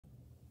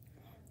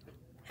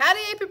Howdy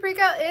AP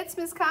PreCal, it's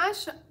Miss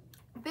Kosh.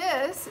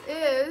 This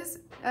is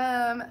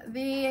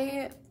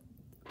the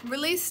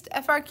released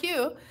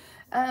FRQ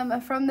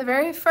from the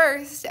very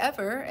first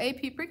ever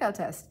AP PreCal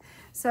test.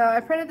 So I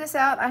printed this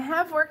out. I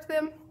have worked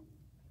them,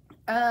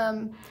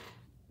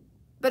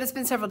 but it's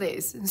been several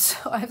days, and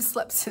so I've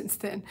slept since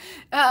then.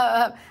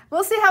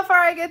 We'll see how far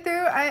I get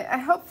through. I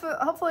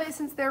hopefully,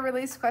 since they're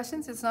released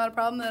questions, it's not a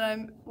problem that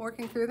I'm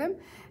working through them.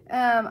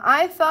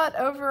 I thought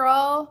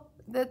overall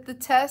that the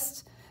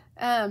test,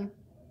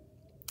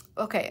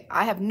 okay,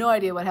 I have no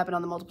idea what happened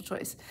on the multiple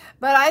choice,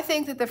 but I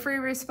think that the free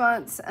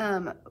response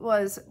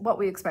was what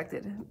we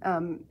expected,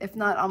 if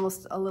not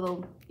almost a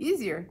little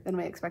easier than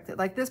we expected.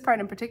 Like this part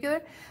in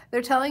particular,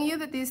 they're telling you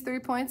that these 3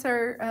 points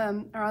are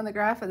on the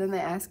graph, and then they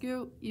ask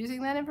you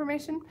using that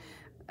information.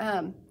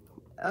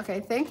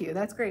 Okay, thank you,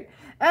 that's great.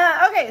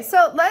 Okay,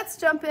 so let's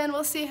jump in.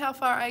 We'll see how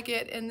far I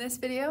get in this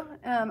video.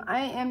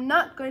 I am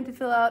not going to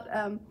fill out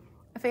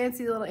a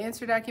fancy little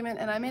answer document,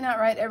 and I may not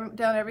write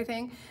down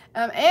everything,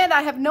 and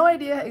I have no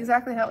idea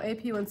exactly how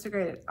AP wants to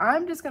grade it.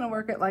 I'm just going to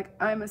work it like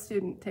I'm a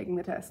student taking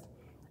the test,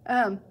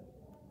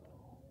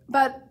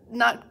 but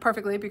not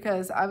perfectly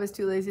because I was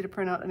too lazy to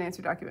print out an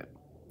answer document,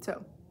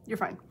 so you're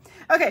fine.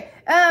 Okay,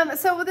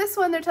 so with this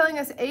one, they're telling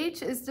us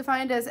H is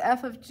defined as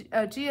f of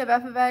g of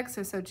f of x,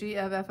 or so g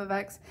of f of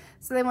x,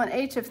 so they want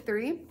H of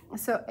 3.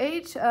 So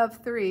H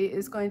of 3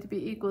 is going to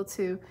be equal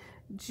to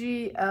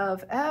g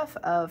of f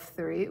of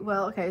 3.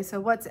 Well, okay, so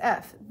what's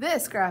f?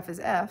 This graph is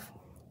f.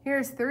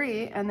 Here's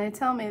 3, and they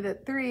tell me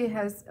that 3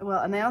 has,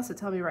 well, and they also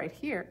tell me right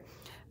here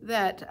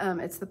that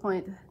it's the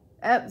point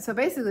f. So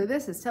basically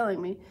this is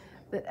telling me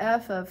that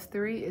f of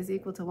 3 is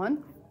equal to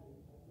 1.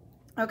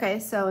 Okay,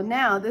 so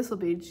now this will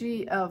be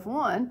g of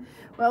 1.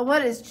 Well,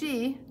 what is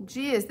g?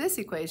 G is this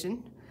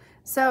equation.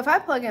 So if I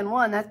plug in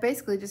 1, that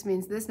basically just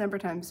means this number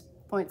times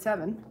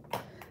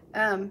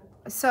 0.7.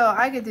 So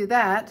I could do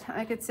that.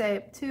 I could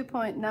say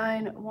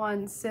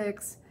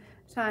 2.916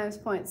 times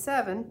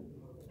 0.7,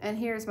 and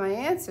here's my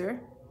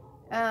answer.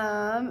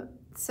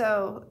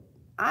 So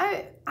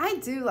I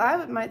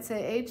might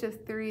say H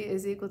of 3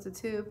 is equal to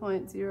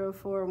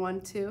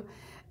 2.0412.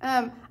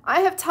 I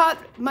have taught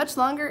much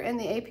longer in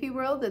the AP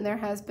world than there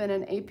has been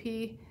an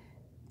AP,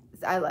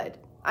 I lied.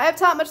 I have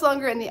taught much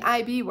longer in the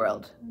IB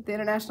world, the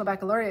International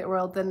Baccalaureate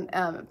world, than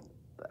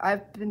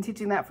I've been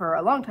teaching that for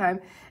a long time,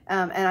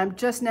 and I'm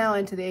just now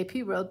into the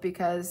AP world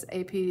because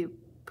AP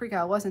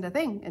PreCal wasn't a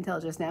thing until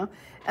just now.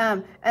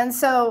 And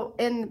so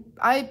in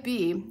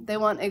IB, they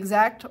want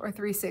exact or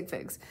 3 sig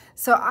figs.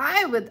 So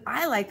I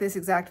like this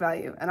exact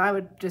value, and I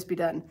would just be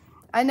done.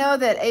 I know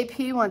that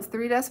AP wants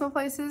 3 decimal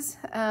places,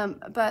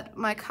 but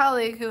my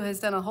colleague who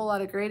has done a whole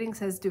lot of grading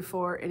says do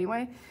 4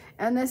 anyway,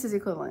 and this is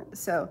equivalent.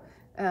 So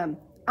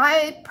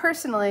I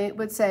personally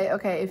would say,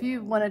 okay, if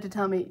you wanted to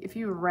tell me, if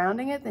you were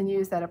rounding it, then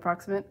use that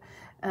approximate,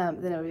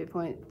 then it would be a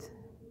point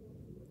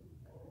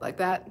like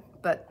that,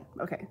 but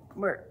okay,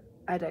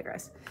 I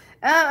digress.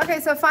 Okay,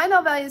 so find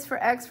all values for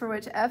x for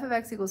which f of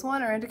x equals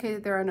 1 or indicate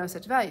that there are no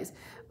such values.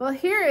 Well,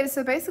 here is,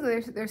 so basically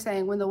they're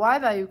saying when the y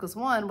value equals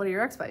 1, what are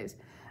your x values?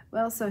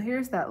 Well, so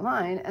here's that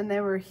line, and they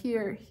were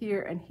here,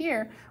 here, and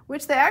here,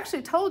 which they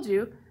actually told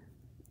you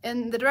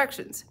in the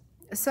directions.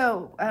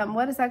 So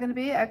what is that going to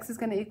be? X is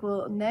going to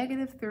equal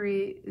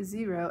 -3,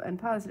 0, and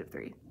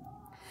 +3.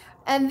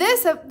 And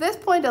this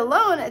point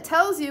alone, it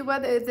tells you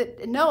whether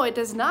no, it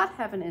does not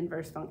have an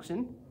inverse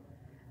function.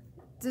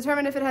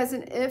 Determine if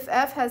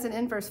f has an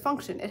inverse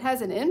function. It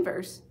has an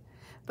inverse,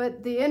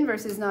 but the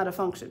inverse is not a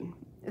function.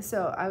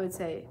 So I would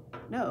say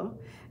no.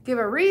 Give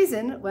a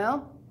reason.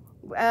 Well,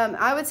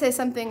 I would say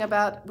something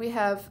about we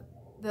have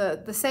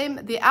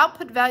the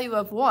output value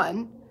of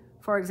 1,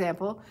 for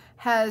example,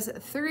 has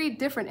 3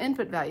 different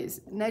input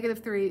values,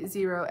 -3,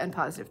 0, and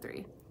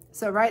 +3.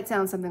 So write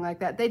down something like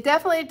that. They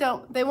definitely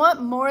don't, they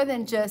want more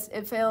than just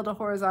it failed a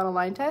horizontal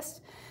line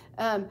test.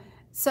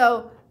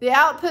 So the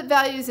output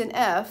values in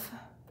F,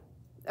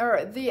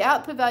 or the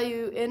output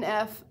value in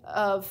F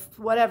of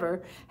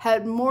whatever,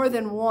 had more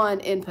than 1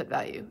 input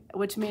value,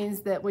 which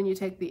means that when you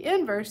take the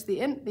inverse, the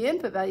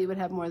input value would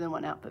have more than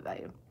 1 output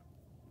value.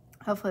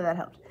 Hopefully that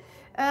helped.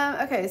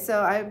 Okay,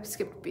 so I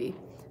skipped B.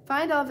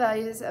 Find all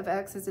values of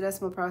x as a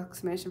decimal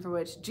approximation for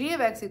which g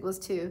of x equals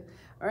 2,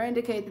 or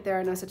indicate that there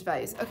are no such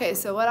values. Okay,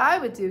 so what I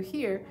would do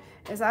here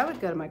is I would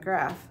go to my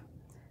graph,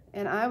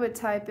 and I would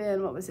type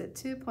in, what was it,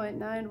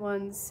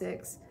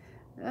 2.916.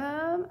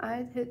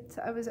 I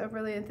was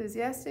overly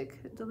enthusiastic,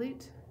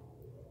 delete,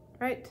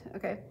 right,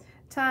 okay,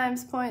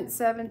 times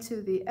 0.7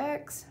 to the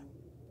x,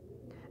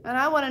 and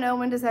I want to know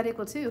when does that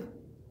equal 2.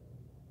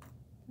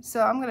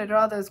 So I'm going to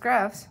draw those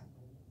graphs,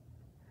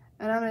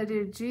 and I'm going to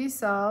do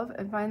G-solve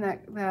and find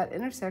that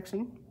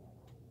intersection,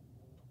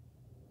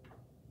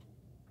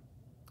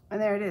 and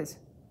there it is.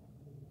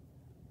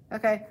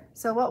 Okay,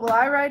 so what will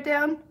I write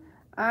down?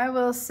 I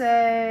will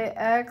say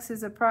x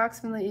is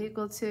approximately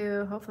equal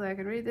to, hopefully I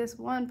can read this,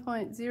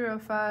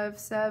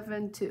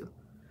 1.0572.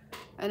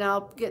 And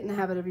I'll get in the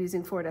habit of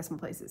using 4 decimal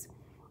places.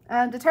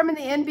 Determine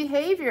the end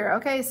behavior.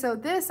 Okay, so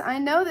this, I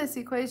know this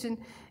equation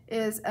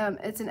is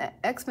it's an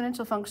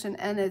exponential function,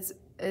 and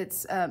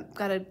it's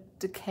got a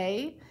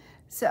decay.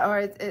 So,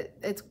 or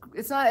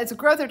it's a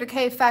growth or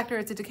decay factor.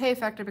 It's a decay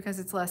factor because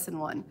it's less than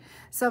 1.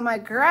 So my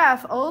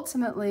graph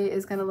ultimately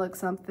is going to look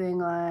something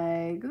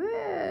like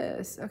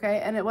this,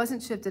 okay? And it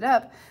wasn't shifted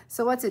up.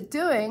 So what's it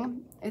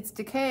doing? It's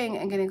decaying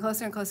and getting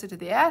closer and closer to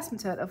the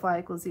asymptote of y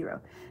equals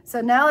 0.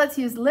 So now let's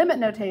use limit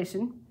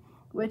notation,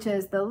 which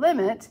is the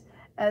limit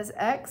as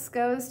x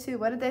goes to,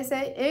 what did they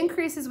say?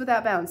 Increases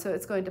without bounds. So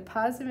it's going to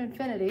positive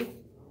infinity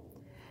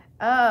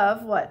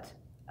of what?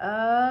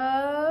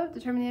 Of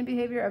determining the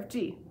behavior of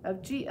g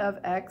of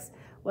x.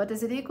 What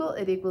does it equal?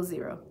 It equals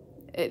 0.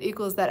 It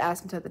equals that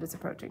asymptote that it's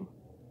approaching.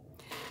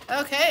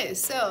 Okay,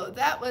 so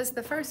that was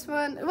the first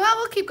one. Well,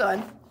 we'll keep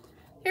going.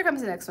 Here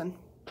comes the next one.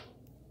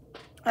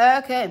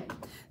 Okay,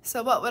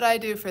 so what would I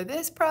do for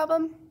this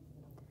problem?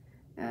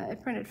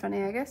 It printed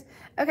funny, I guess.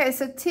 Okay,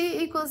 so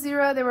t equals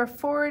 0. There were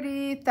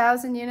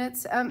 40,000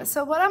 units.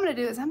 So what I'm going to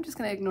do is I'm just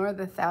going to ignore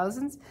the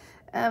thousands.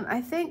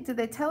 I think, did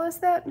they tell us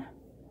that?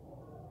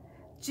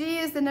 G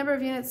is the number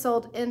of units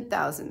sold in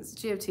thousands,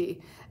 G of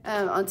t,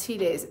 on t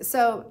days.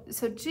 So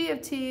G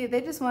of t, they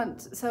just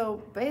want,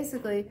 so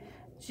basically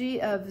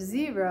G of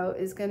 0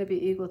 is going to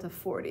be equal to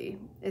 40,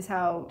 is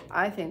how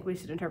I think we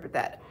should interpret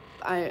that.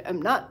 I am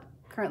not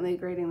currently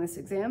grading this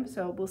exam,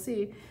 so we'll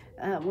see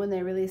when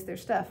they release their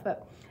stuff.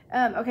 But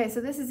okay, so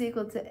this is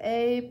equal to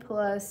a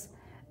plus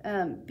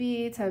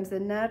b times the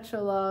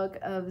natural log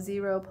of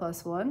 0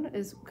 plus 1,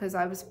 is because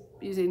I was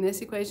using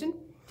this equation.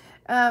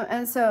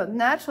 And so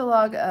natural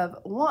log of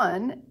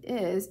 1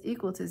 is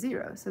equal to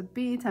 0. So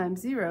b times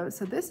 0.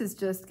 So this is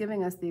just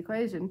giving us the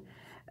equation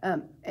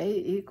a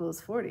equals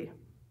 40.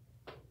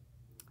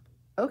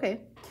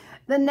 Okay.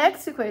 The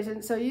next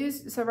equation, so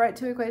write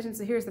 2 equations.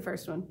 So here's the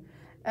first one.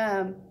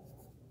 And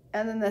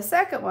then the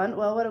second one,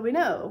 well, what do we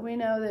know? We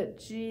know that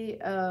g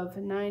of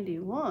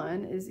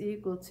 91 is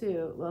equal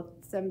to, well,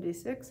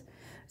 76.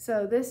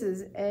 So this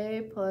is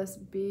a plus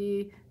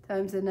b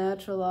times the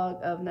natural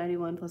log of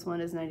 91 plus 1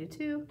 is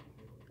 92.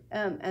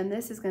 And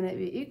this is going to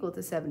be equal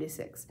to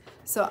 76.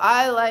 So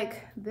I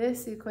like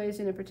this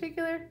equation in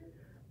particular.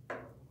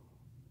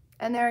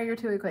 And there are your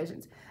 2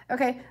 equations.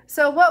 Okay,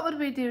 so what would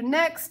we do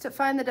next to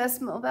find the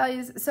decimal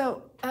values?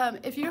 So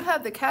if you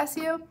have the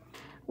Casio,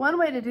 one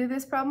way to do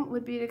this problem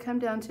would be to come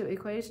down to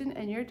equation,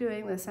 and you're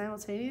doing the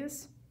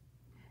simultaneous.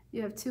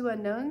 You have 2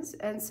 unknowns,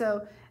 and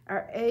so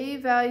our a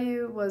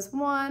value was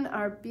 1,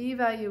 our b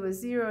value was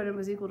 0, and it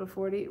was equal to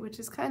 40, which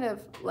is kind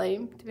of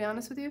lame, to be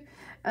honest with you.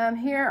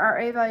 Here, our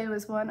a value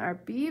is 1, our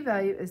b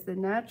value is the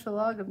natural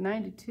log of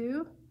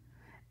 92,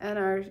 and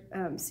our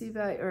c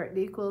value, or it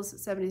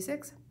equals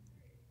 76.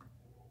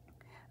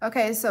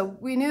 Okay, so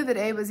we knew that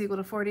a was equal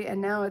to 40, and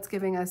now it's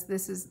giving us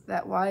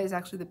that y is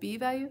actually the b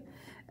value.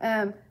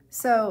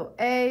 So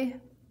a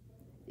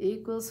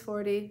equals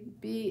 40,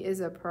 b is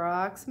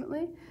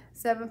approximately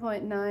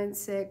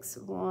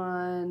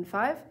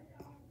 7.9615.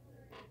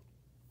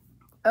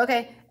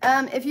 Okay,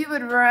 if you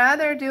would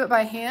rather do it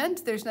by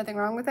hand, there's nothing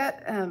wrong with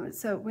that.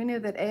 So we knew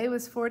that a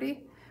was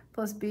 40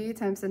 plus b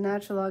times the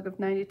natural log of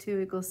 92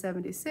 equals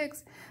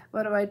 76.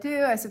 What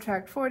do? I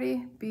subtract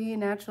 40. B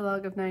natural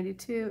log of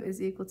 92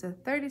 is equal to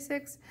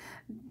 36.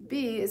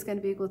 B is going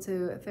to be equal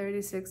to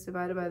 36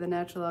 divided by the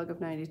natural log of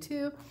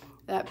 92.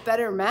 That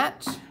better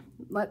match.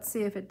 Let's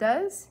see if it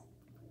does.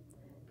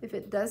 If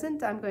it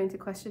doesn't, I'm going to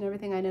question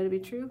everything I know to be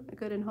true,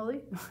 good and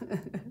holy.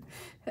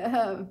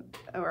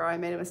 Or I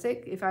made a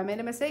mistake. If I made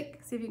a mistake,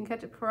 see if you can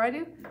catch it before I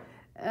do.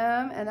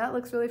 And that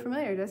looks really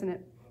familiar, doesn't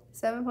it?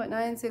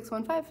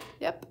 7.9615.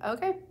 Yep,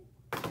 okay.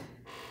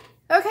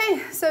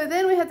 Okay, so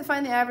then we have to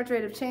find the average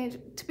rate of change.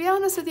 To be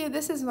honest with you,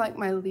 this is like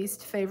my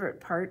least favorite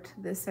part,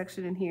 this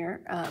section in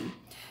here.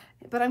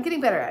 But I'm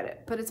getting better at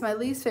it. But it's my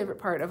least favorite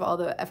part of all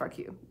the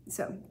FRQ.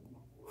 So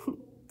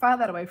file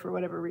that away for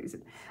whatever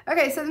reason.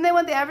 Okay, so then they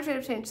want the average rate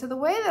of change. So the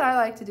way that I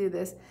like to do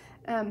this,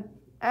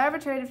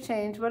 average rate of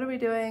change, what are we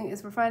doing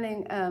is we're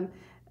finding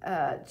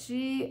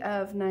g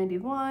of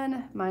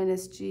 91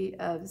 minus g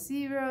of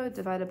 0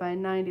 divided by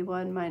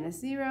 91 minus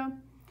 0.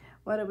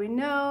 What do we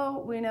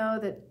know? We know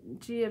that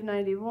g of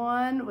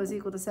 91 was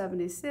equal to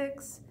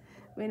 76.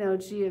 We know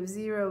g of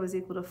 0 was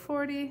equal to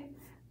 40.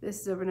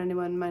 This is over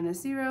 91 minus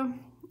 0.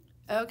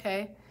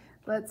 Okay.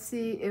 Let's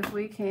see if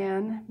we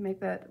can make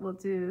that, we'll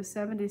do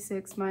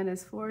 76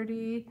 minus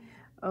 40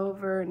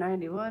 over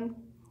 91.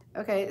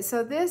 Okay,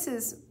 so this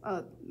is,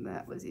 oh,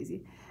 that was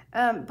easy.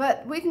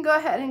 But we can go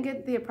ahead and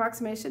get the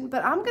approximation,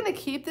 but I'm going to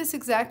keep this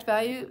exact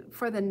value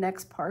for the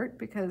next part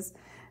because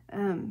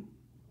 5,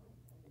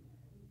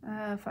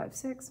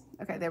 6.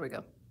 Okay, there we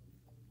go.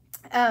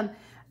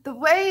 The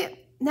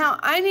way, now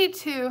I need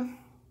to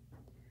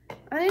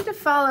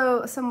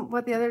follow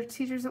what the other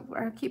teachers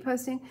keep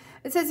posting.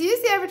 It says,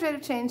 use the average rate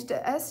of change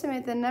to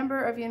estimate the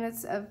number of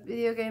units of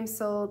video games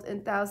sold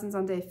in thousands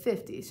on day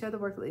 50. Show the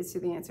work that leads to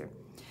the answer.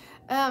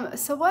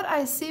 So what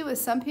I see with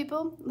some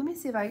people, let me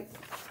see if I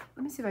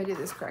do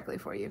this correctly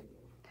for you.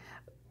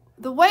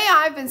 The way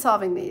I've been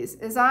solving these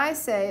is I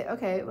say,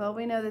 okay, well,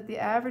 we know that the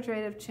average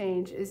rate of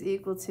change is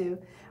equal to,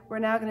 we're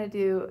now going to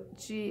do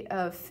g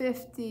of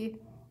 50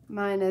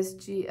 minus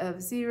g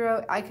of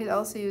 0. I could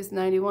also use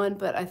 91,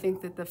 but I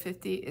think that the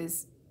 50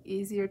 is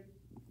easier.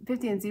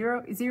 50 and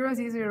 0 is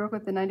easier to work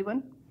with than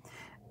 91,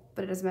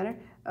 but it doesn't matter.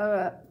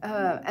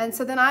 And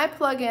so then I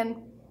plug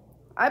in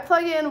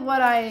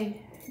what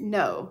I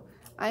know.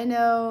 I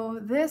know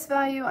this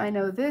value, I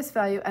know this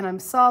value, and I'm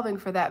solving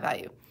for that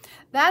value.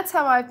 That's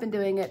how I've been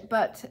doing it,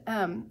 but,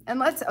 and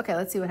let's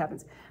see what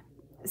happens.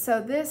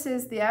 So this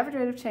is, the average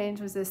rate of change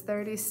was this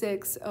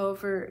 36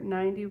 over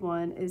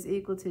 91 is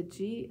equal to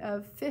g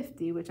of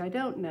 50, which I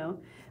don't know,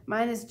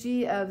 minus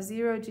g of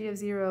 0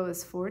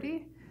 is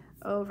 40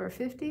 over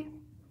 50.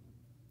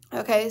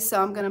 Okay,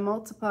 so I'm going to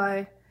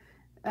multiply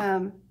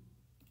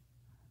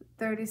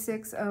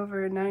 36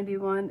 over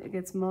 91, it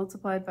gets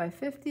multiplied by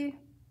 50.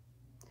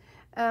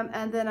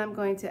 And then I'm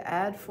going to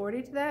add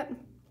 40 to that,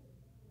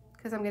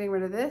 because I'm getting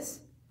rid of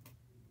this.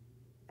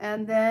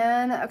 And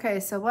then, okay,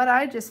 so what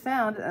I just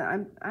found,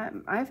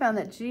 I found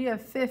that g of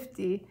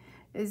 50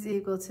 is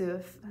equal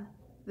to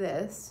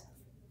this,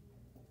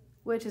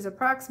 which is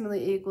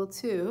approximately equal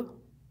to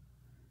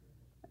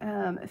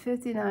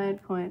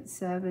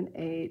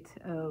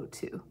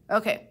 59.7802.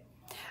 Okay,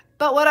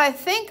 but what I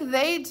think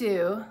they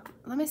do,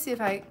 let me see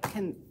if I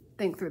can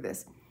think through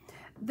this.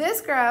 This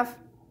graph,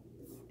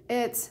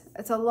 it's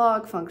a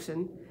log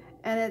function,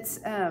 and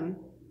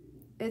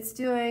it's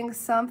doing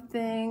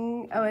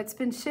something. Oh, it's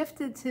been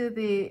shifted to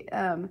the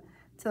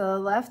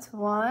left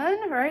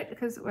one, right?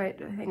 Because wait,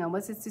 hang on.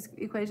 What's its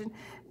equation?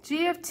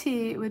 G of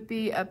t would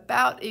be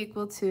about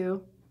equal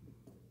to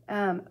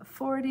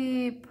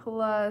 40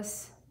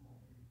 plus,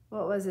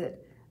 what was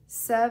it?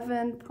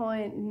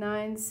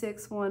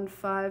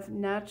 7.9615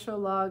 natural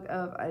log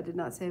of, I did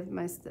not save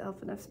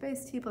myself enough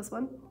space, t plus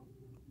 1.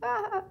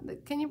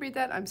 Can you read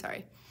that? I'm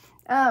sorry.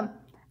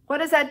 What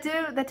does that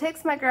do? That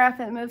takes my graph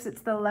and it moves it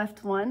to the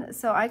left one.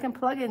 So I can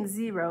plug in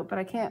 0, but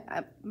I can't,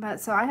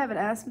 so I have an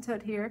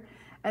asymptote here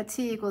at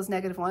t equals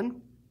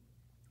 -1.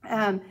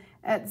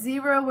 At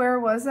 0, where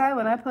was I?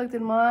 When I plugged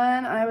in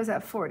 1, I was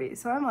at 40.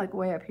 So I'm like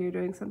way up here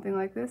doing something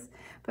like this.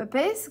 But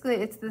basically,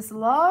 it's this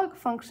log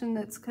function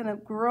that's kind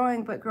of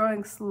growing, but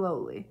growing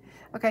slowly.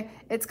 Okay,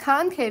 it's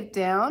concave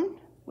down,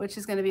 which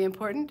is going to be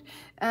important,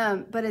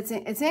 but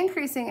it's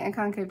increasing and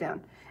concave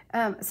down.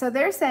 So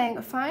they're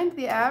saying find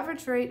the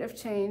average rate of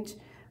change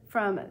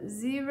from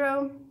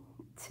 0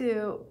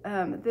 to,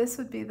 this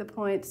would be the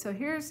point. So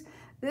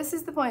this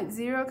is the point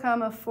 0,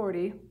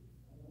 40.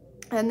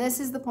 And this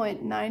is the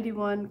point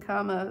 91,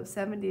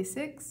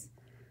 76.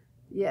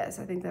 Yes,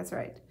 I think that's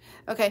right.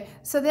 Okay,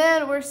 so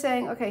then we're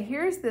saying, okay,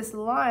 here's this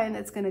line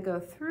that's going to go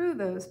through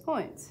those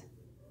points.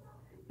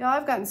 Y'all,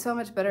 I've gotten so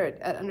much better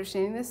at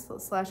understanding this,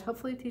 /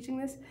 hopefully teaching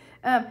this.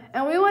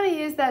 And we want to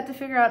use that to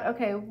figure out,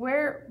 okay,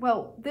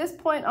 this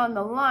point on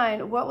the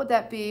line, what would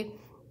that be?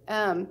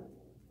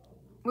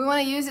 We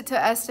want to use it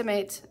to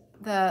estimate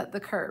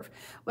the curve.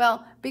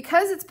 Well,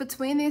 because it's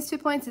between these 2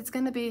 points, it's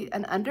going to be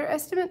an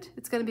underestimate.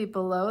 It's going to be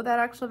below that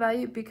actual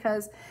value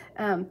because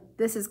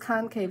this is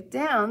concave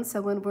down.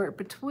 So when we're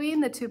between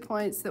the 2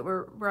 points that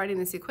we're writing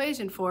this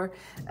equation for,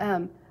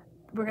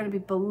 we're going to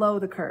be below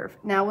the curve.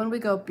 Now, when we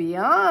go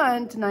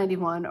beyond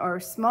 91 or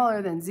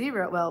smaller than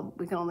 0, well,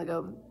 we can't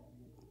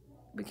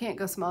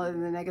go smaller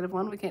than the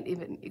 -1. We can't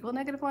even equal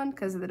 -1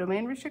 because of the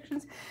domain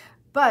restrictions.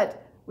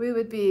 But we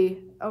would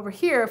be over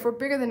here, if we're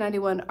bigger than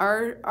 91,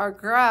 our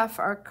graph,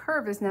 our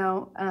curve is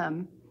now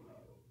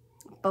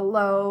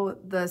below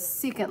the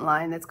secant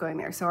line that's going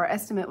there. So our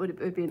estimate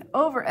would be an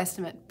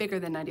overestimate bigger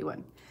than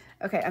 91.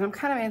 Okay, and I'm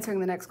kind of answering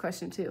the next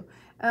question too.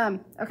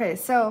 Okay,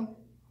 so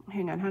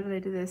hang on, how do they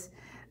do this?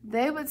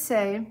 They would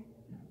say,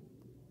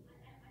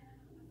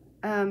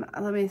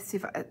 let me see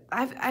if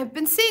I've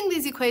been seeing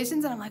these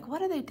equations and I'm like,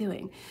 what are they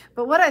doing?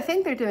 But what I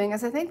think they're doing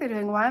is I think they're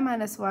doing y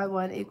minus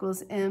y1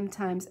 equals m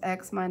times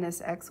x minus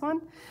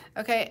x1.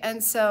 Okay,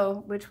 and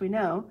so, which we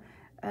know.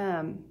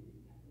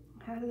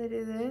 How do they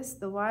do this?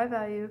 The y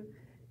value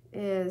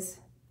is,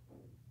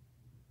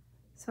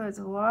 so it's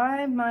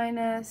y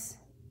minus,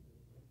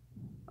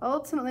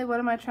 ultimately what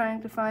am I trying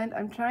to find?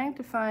 I'm trying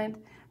to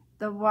find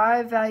the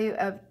y value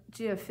of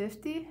g of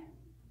 50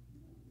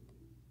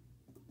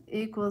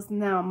 equals,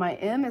 now my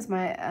m is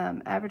my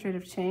average rate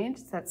of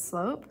change, that's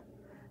slope,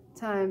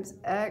 times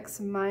x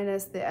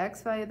minus the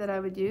x value that I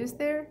would use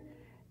there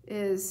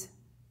is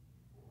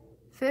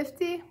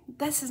 50.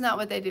 This is not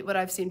what they do, what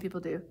I've seen people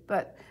do,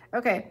 but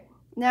okay.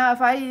 Now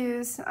if I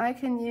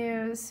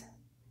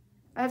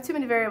have too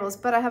many variables,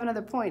 but I have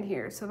another point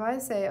here. So if I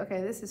say,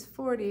 okay, this is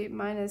 40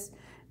 minus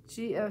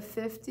g of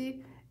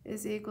 50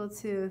 is equal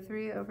to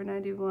 3 over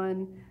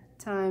 91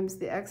 times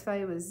the x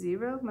value was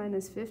 0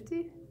 minus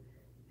 50.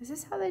 Is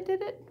this how they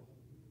did it?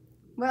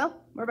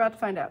 Well, we're about to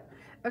find out.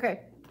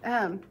 Okay.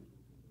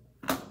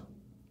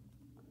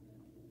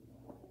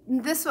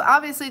 This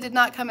obviously did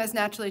not come as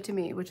naturally to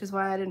me, which is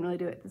why I didn't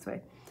really do it this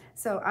way.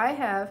 So I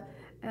have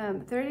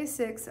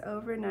 36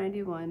 over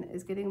 91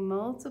 is getting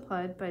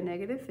multiplied by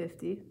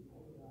 -50.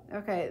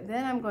 Okay,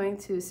 then I'm going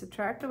to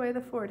subtract away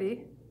the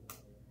 40.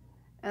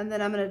 and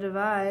then I'm going to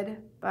divide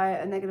by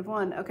a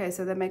 -1. Okay,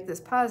 so that make this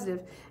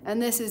positive,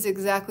 and this is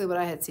exactly what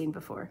I had seen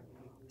before.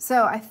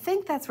 So I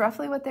think that's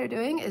roughly what they're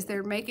doing, is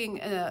they're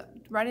making,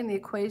 writing the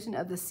equation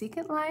of the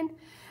secant line,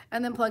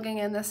 and then plugging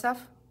in this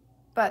stuff.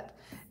 But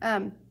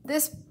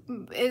this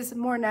is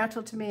more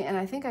natural to me, and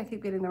I think I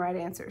keep getting the right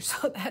answer,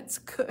 so that's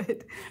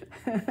good.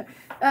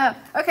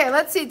 Okay,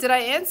 let's see. Did I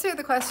answer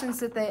the questions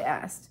that they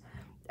asked?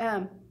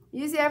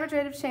 Use the average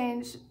rate of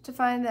change to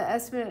find the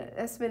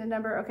estimated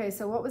number. Okay,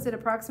 so what was it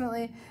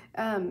approximately?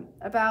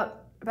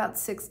 About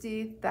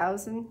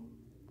 60,000,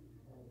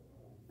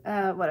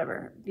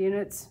 whatever,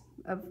 units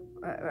of,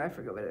 I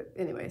forget what it,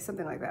 anyway,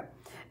 something like that.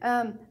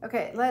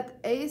 Okay, let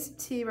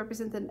A/T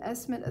represent an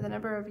estimate of the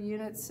number of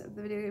units of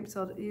the video game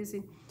sold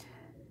using,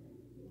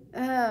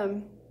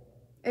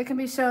 it can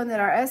be shown that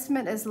our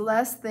estimate is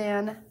less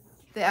than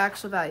the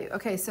actual value.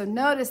 Okay, so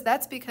notice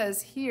that's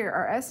because here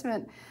our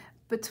estimate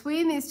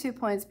between these 2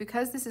 points,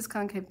 because this is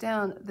concave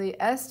down,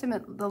 the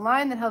estimate, the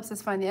line that helps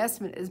us find the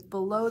estimate is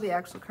below the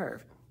actual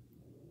curve.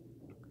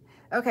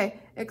 Okay,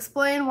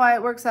 explain why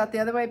it works out the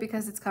other way,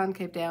 because it's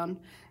concave down.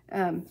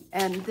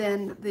 And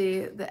then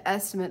the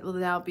estimate will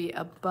now be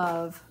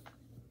above.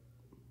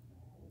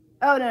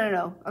 Oh,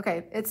 no.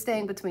 Okay, it's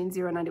staying between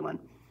 0 and 91.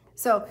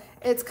 So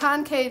it's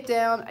concave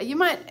down.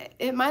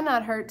 It might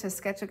not hurt to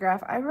sketch a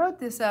graph. I wrote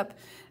this up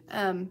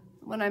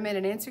when I made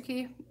an answer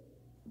key.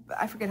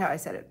 I forget how I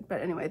said it,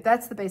 but anyway,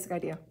 that's the basic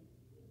idea.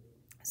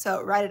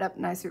 So write it up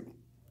nicer.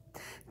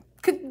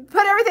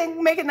 Put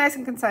everything, make it nice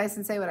and concise,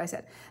 and say what I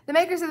said. The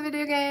makers of the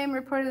video game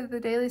reported that the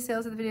daily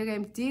sales of the video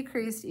game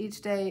decreased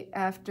each day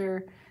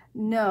after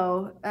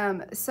no.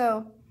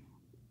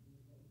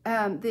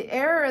 The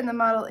error in the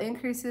model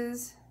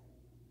increases.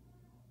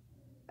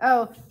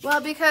 Oh,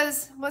 well,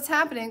 because what's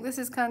happening, this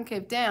is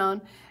concave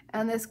down,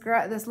 and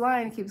this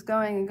line keeps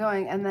going and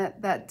going, and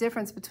that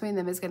difference between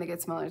them is going to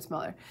get smaller and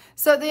smaller.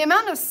 So the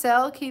amount of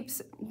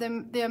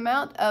the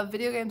amount of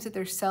video games that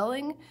they're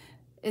selling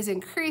is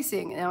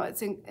increasing. Now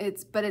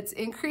but it's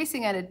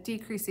increasing at a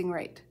decreasing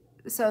rate.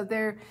 So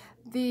they're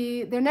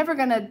never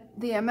gonna,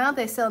 the amount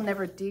they sell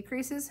never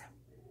decreases.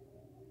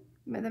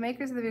 The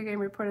makers of the video game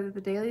reported that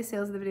the daily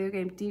sales of the video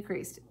game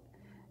decreased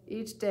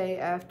each day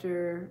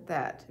after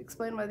that.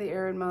 Explain why the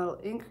error in model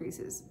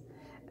increases.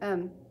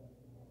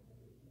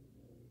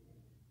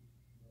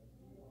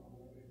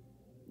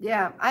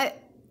 Yeah,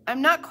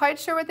 I'm not quite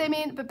sure what they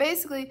mean, but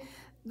basically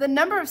the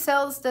number of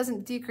sales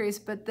doesn't decrease,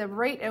 but the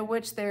rate at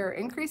which they're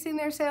increasing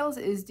their sales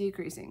is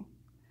decreasing.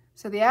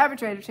 So the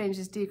average rate of change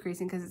is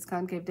decreasing because it's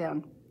concave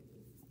down.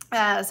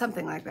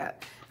 Something like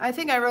that. I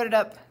think I wrote it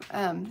up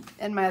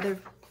in my other,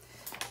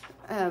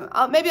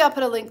 maybe I'll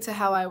put a link to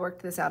how I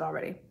worked this out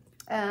already.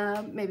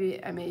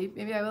 Maybe I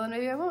will and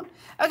maybe I won't.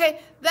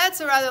 Okay, that's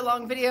a rather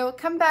long video.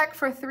 Come back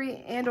for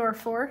 3 and/or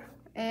 4,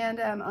 and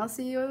I'll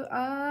see you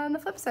on the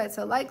flip side.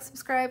 So like,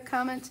 subscribe,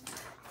 comment,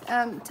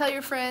 tell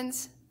your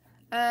friends,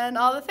 and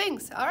all the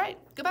things. All right,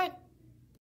 goodbye.